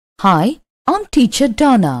Hi, I'm Teacher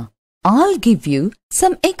Donna. I'll give you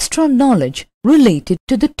some extra knowledge related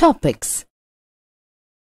to the topics.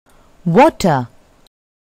 Water.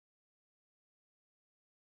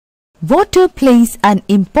 Water plays an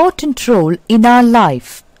important role in our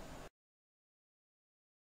life.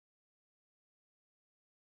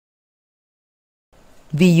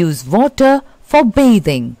 We use water for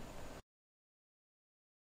bathing.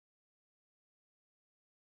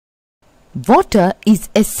 Water is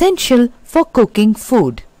essential for cooking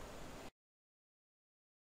food.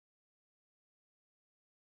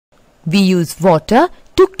 We use water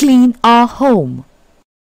to clean our home.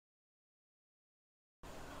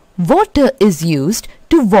 Water is used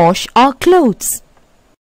to wash our clothes.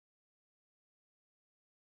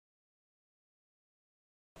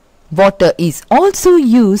 Water is also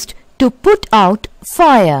used to put out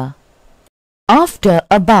fire. After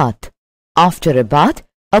a bath. After a bath,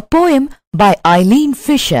 a poem by Eileen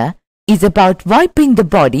Fisher is about wiping the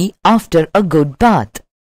body after a good bath.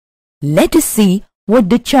 Let us see what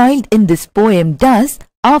the child in this poem does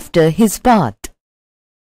after his bath.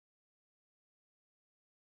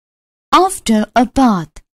 After a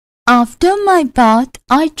bath. After my bath,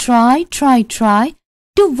 I try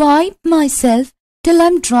to wipe myself till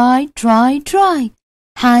I'm dry.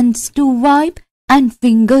 Hands to wipe and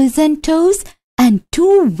fingers and toes and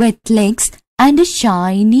 2 wet legs and a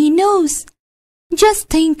shiny nose. Just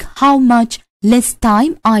think how much less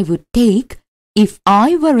time I would take if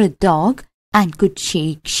I were a dog and could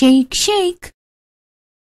shake.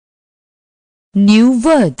 New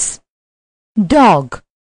words. Dog.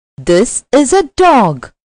 This is a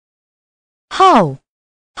dog. How?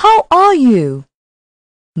 How are you?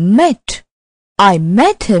 Met. I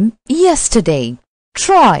met him yesterday.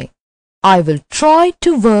 Try. I will try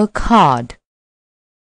to work hard.